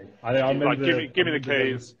 absolutely. I remember. Like, give me the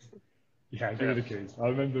keys. Yeah, give me the keys. I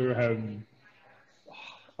remember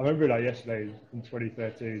remember like yesterday in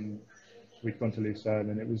 2013, we'd gone to Lucerne,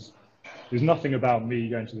 and it was nothing about me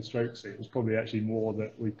going to the stroke seat. It was probably actually more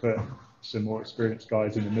that we put some more experienced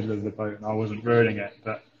guys in the middle of the boat, and I wasn't ruining it.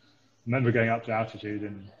 But I remember going up to altitude,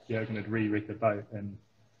 and Jürgen had re-rigged the boat, and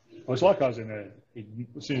I was like I was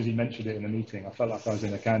as soon as he mentioned it in the meeting, I felt like I was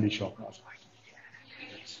in a candy shop. And I was like,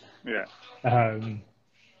 yeah.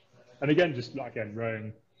 And again, just like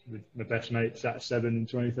rowing with the best mates at 7 in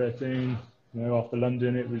 2013. After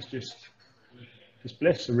London, it was just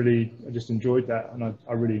bliss. I just enjoyed that, and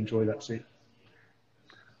I really enjoy that seat.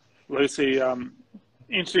 Lucy,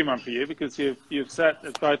 interesting one for you, because you've sat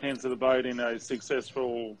at both ends of the boat in a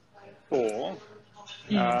successful 4.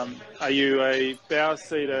 Are you a bow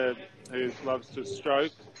seater who loves to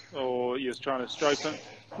stroke, or you're trying to stroke them?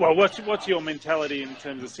 Well, what's your mentality in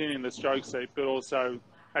terms of sitting in the stroke seat, but also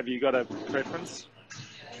have you got a preference?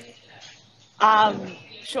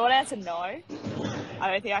 Short answer, no.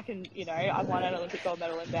 I don't think I can, I won an Olympic gold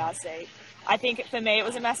medal in bow seat. I think for me, it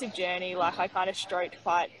was a massive journey. Like, I kind of stroked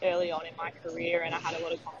quite early on in my career, and I had a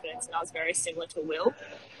lot of confidence, and I was very similar to Will.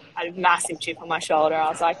 I had a massive chip on my shoulder. I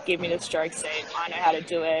was like, give me the stroke seat. I know how to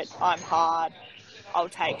do it. I'm hard. I'll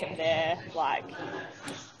take it there. Like,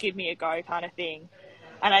 give me a go kind of thing.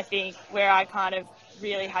 And I think where I kind of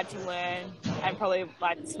really had to learn, and probably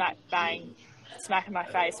like smack in my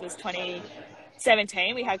face, was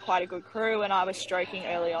 2017. We had quite a good crew, and I was stroking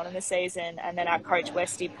early on in the season, and then our coach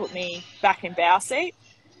Westy put me back in bow seat,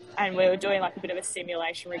 and we were doing like a bit of a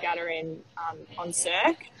simulation regatta on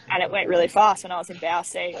Cirque, and it went really fast when I was in bow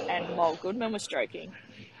seat, and Mol Goodman was stroking.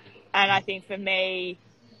 And I think for me,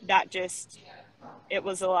 it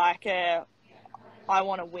was like I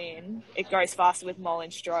want to win. It goes faster with Mol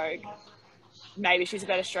in stroke. Maybe she's a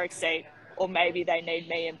better stroke seat, or maybe they need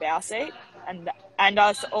me in bow seat. And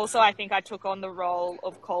I think I took on the role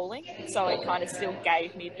of calling, so it kind of still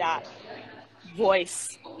gave me that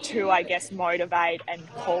voice to, I guess, motivate and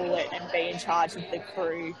call it and be in charge of the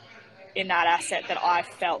crew in that asset that I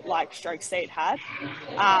felt like stroke seat had.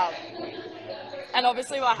 And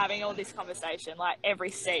obviously, while having all this conversation, like,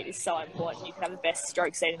 every seat is so important. You can have the best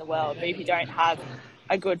stroke seat in the world, but if you don't have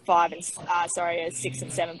a good a 6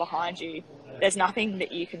 and 7 behind you, there's nothing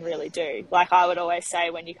that you can really do. Like I would always say,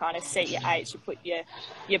 when you kind of seat your 8s, you put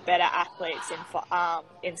your better athletes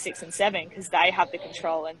in 6 and 7, because they have the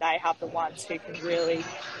control and they have the ones who can really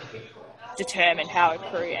determine how a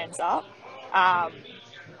crew ends up. And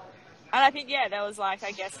I think, there was like,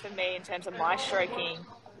 I guess for me, in terms of my stroking,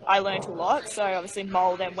 I learned a lot. So obviously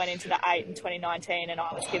Mol then went into the 8 in 2019, and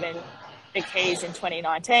I was given the keys in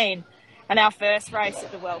 2019. And our first race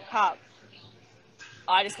at the World Cup,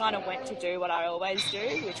 I just kind of went to do what I always do,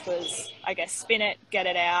 which was, I guess, spin it, get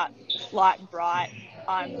it out, light and bright.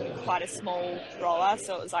 I'm quite a small roller,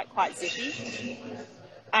 so it was like quite zippy.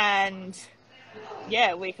 And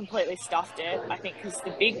we completely stuffed it. I think because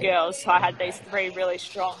the big girls, so I had these 3 really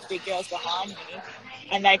strong big girls behind me,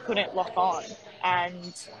 and they couldn't lock on.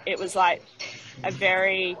 And it was like a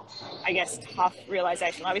very, I guess, tough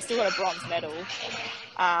realization. Like, we still got a bronze medal,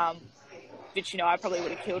 which, I probably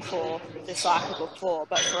would have killed for the cycle before,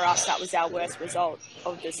 but for us, that was our worst result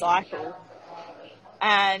of the cycle.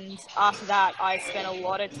 And after that, I spent a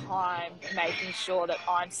lot of time making sure that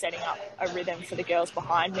I'm setting up a rhythm for the girls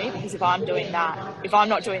behind me, because if I'm not doing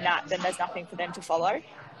that, then there's nothing for them to follow.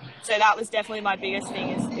 So that was definitely my biggest thing,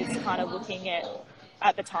 is kind of looking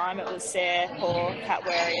at the time, it was Sarah, Paul, Kat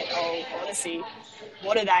Wary, and Old Odyssey.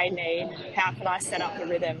 What do they need? How can I set up the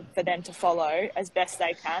rhythm for them to follow as best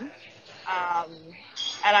they can?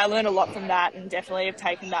 And I learned a lot from that, and definitely have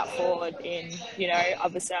taken that forward in,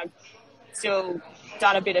 obviously I've still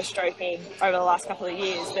done a bit of stroking over the last couple of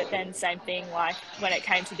years, but then same thing, like when it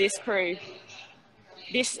came to this crew,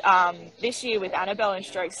 this year with Annabelle in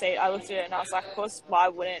stroke seat, I looked at it and I was like, of course, why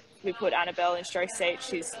wouldn't we put Annabelle in stroke seat?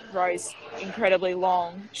 She's rows incredibly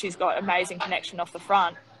long. She's got amazing connection off the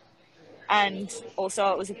front. And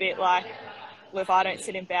also it was a bit like, well, if I don't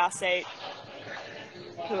sit in bow seat,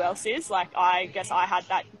 who else is? Like, I guess I had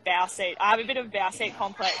that bow seat. I have a bit of a bow seat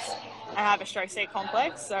complex. I have a stroke seat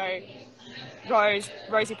complex. So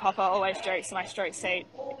Rosie Popper always jokes my stroke seat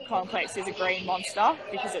complex is a green monster,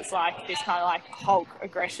 because it's like this kind of like Hulk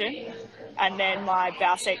aggression. And then my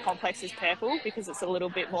bow seat complex is purple, because it's a little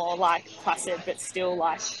bit more like placid, but still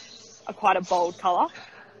like quite a bold colour.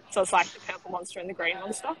 So it's like the purple monster and the green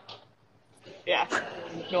monster. Yeah,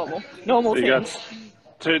 normal things.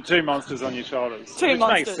 Two monsters on your shoulders. Two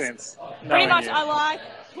monsters. Makes sense. Pretty much,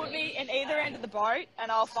 put me in either end of the boat,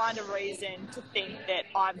 and I'll find a reason to think that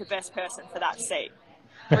I'm the best person for that seat,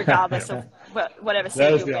 regardless of whatever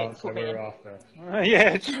seat you'll be put me in.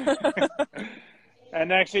 Yeah.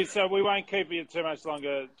 And actually, so we won't keep you too much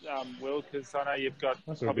longer, Will, because I know you've got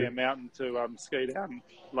probably a mountain to ski down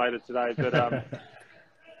later today. But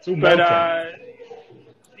it's all melting.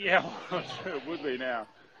 Yeah, well, sure it would be now.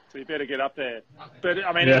 So you better get up there. But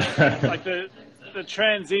I mean, Yeah. it's like the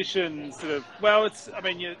transition sort of. Well, it's. I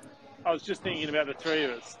mean, I was just thinking about the three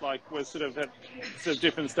of us. Like we're sort of at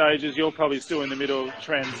different stages. You're probably still in the middle of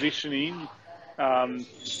transitioning.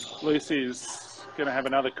 Lucy's going to have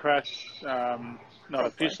another crack. Not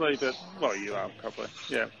officially, but well, you are probably.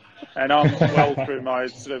 Yeah. And I'm well through my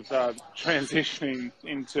sort of transitioning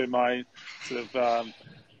into my sort of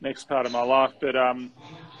next part of my life.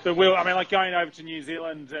 But Will, I mean, like going over to New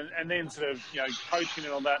Zealand and then sort of, coaching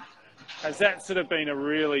and all that, has that sort of been a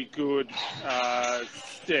really good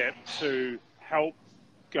step to help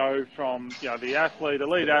go from, the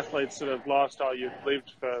elite athlete sort of lifestyle you've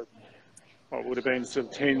lived for what would have been sort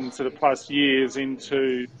of 10 sort of plus years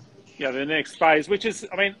into, the next phase, which is,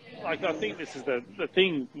 I mean, like, I think this is the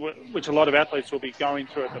thing which a lot of athletes will be going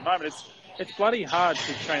through at the moment. It's bloody hard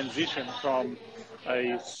to transition from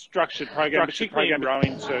a structured program, particularly in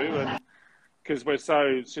rowing too, and because we're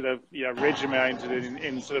so sort of regimented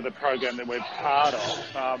in sort of the program that we're part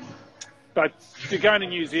of. But to go to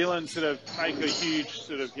New Zealand sort of make a huge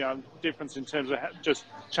sort of difference in terms of just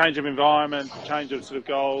change of environment, change of sort of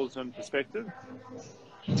goals and perspective.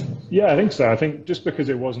 Yeah, I think so. I think just because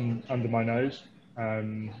it wasn't under my nose,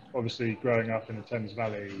 obviously growing up in the Thames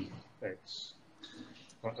Valley,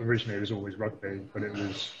 originally it was always rugby, but it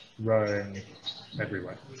was rowing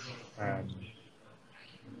everywhere.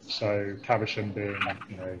 So Caversham being,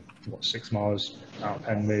 6 miles out of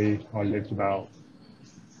Henley, I lived about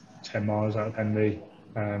 10 miles out of Henley.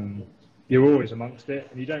 You're always amongst it,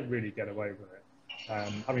 and you don't really get away with it.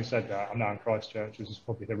 Having said that, I'm now in Christchurch, which is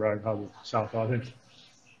probably the rowing hub of South Island.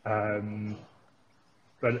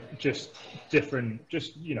 But just different,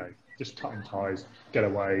 just cutting ties, get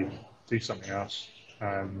away, do something else.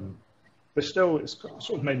 But still, it's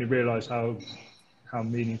sort of made me realise how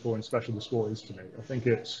meaningful and special the sport is to me. I think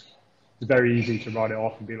it's very easy to write it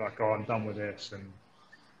off and be like, oh, I'm done with this. And,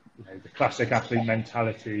 the classic athlete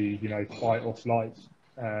mentality, fight or flight.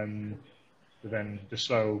 But then the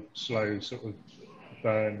slow sort of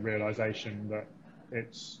burn realisation that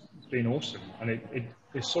it's been awesome. And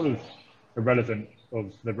it's sort of irrelevant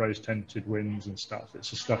of the rose-tinted wins and stuff.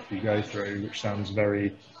 It's the stuff you go through, which sounds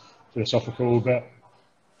very philosophical, but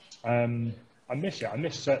I miss it. I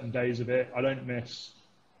miss certain days of it. I don't miss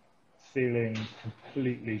feeling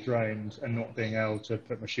completely drained and not being able to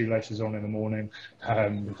put my shoelaces on in the morning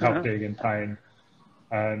without being in pain.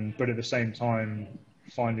 But at the same time,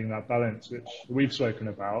 finding that balance, which we've spoken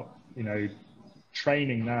about,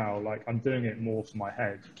 training now, like I'm doing it more for my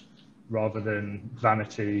head rather than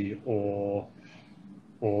vanity or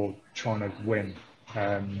trying to win,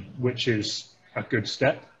 which is a good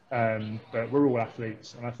step. But we're all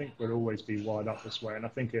athletes, and I think we'll always be wired up this way. And I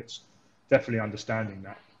think it's definitely understanding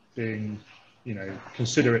that, being,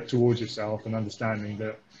 considerate towards yourself and understanding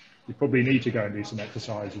that you probably need to go and do some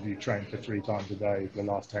exercise if you train for 3 times a day for the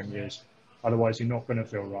last 10 years. Otherwise, you're not going to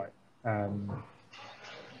feel right. And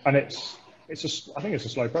I think it's a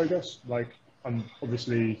slow progress. Like, I'm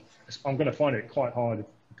going to find it quite hard to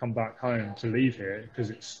come back home to leave here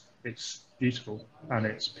because it's beautiful and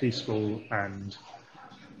it's peaceful and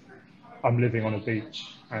I'm living on a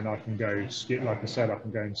beach and I can go ski. Like I said, I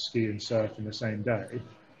can go and ski and surf in the same day.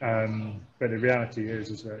 But the reality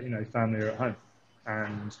is that, family are at home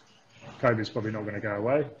and COVID's probably not going to go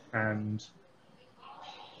away. And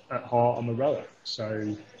at heart, I'm a rower.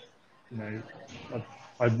 So,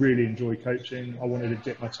 I really enjoy coaching. I wanted to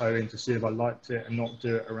dip my toe in to see if I liked it and not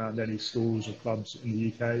do it around any schools or clubs in the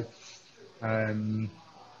UK. And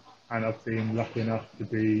I've been lucky enough to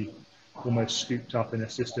be almost scooped up in a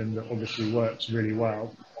system that obviously works really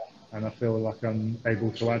well. And I feel like I'm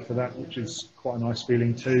able to add to that, which is quite a nice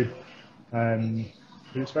feeling too.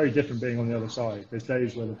 But it's very different being on the other side. There's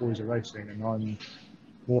days where the boys are racing and I'm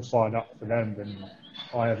more fired up for them than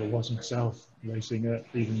I ever was myself racing at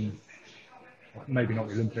even, maybe not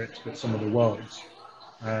the Olympics, but some of the Worlds.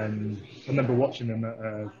 I remember watching them at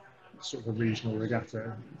a sort of a regional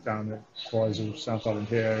regatta down at Twizel, South Island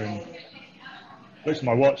here, and looked at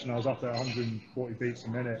my watch and I was up at 140 beats a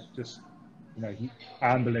minute, just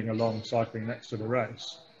ambling along, cycling next to the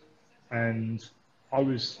race, and it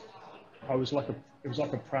was like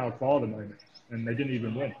a proud father moment, and they didn't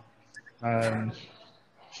even win.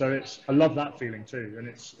 So I love that feeling too, and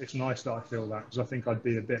it's nice that I feel that, because I think I'd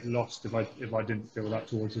be a bit lost if I didn't feel that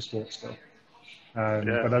towards the sport still.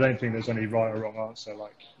 But I don't think there's any right or wrong answer,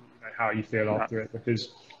 like how you feel after it, because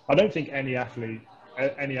I don't think any athlete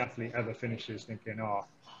any athlete ever finishes thinking, oh,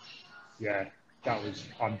 yeah,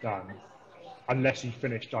 I'm done, unless you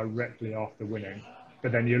finish directly after winning.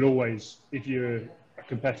 But then you'll always, if you're a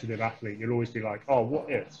competitive athlete, you'll always be like, oh, what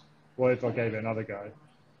if I gave it another go?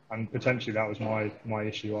 And potentially that was my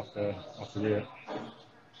issue after Rio.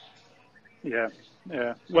 Yeah,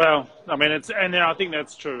 yeah. Well, I mean, and I think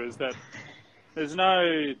that's true. Is that there's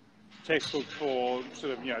no textbook for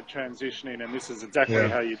sort of transitioning, and this is exactly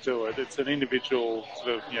how you do it. It's an individual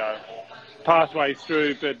sort of pathway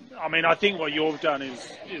through. But I mean, I think what you've done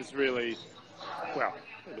is really well.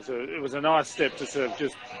 It was a nice step to sort of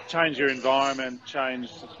just change your environment, change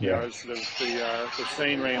sort of the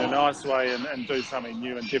scenery in a nice way, and do something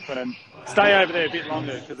new and different, and stay over there a bit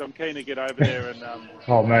longer because I'm keen to get over there and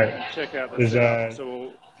oh mate, and check out the setup.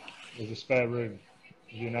 There's a spare room.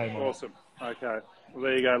 Your name on it. Awesome. Okay. Well,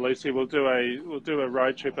 there you go, Lucy. We'll do a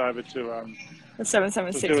road trip over to The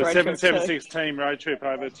 776 we'll do a road 776 team road trip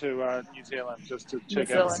over to New Zealand just to check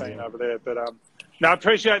out the scene over there. But no, I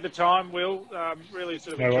appreciate the time, Will. Really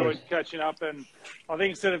sort of enjoyed catching up, and I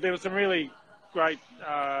think sort of there were some really great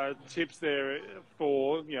tips there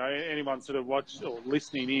for anyone sort of watch or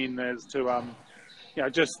listening in as to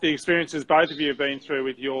just the experiences both of you have been through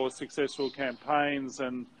with your successful campaigns,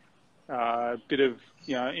 and a bit of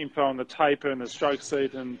info on the taper and the stroke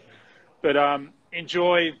seat, but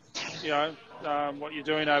enjoy what you're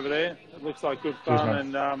doing over there. It looks like good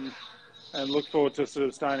fun, and look forward to sort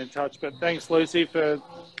of staying in touch. But thanks, Lucy, for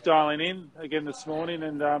dialing in again this morning,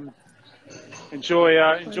 and enjoy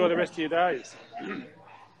the rest of your days.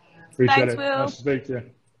 Appreciate Thanks, it. Will. Nice to speak to you.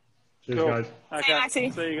 Cheers, Cool. guys. Okay.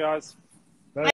 See you guys.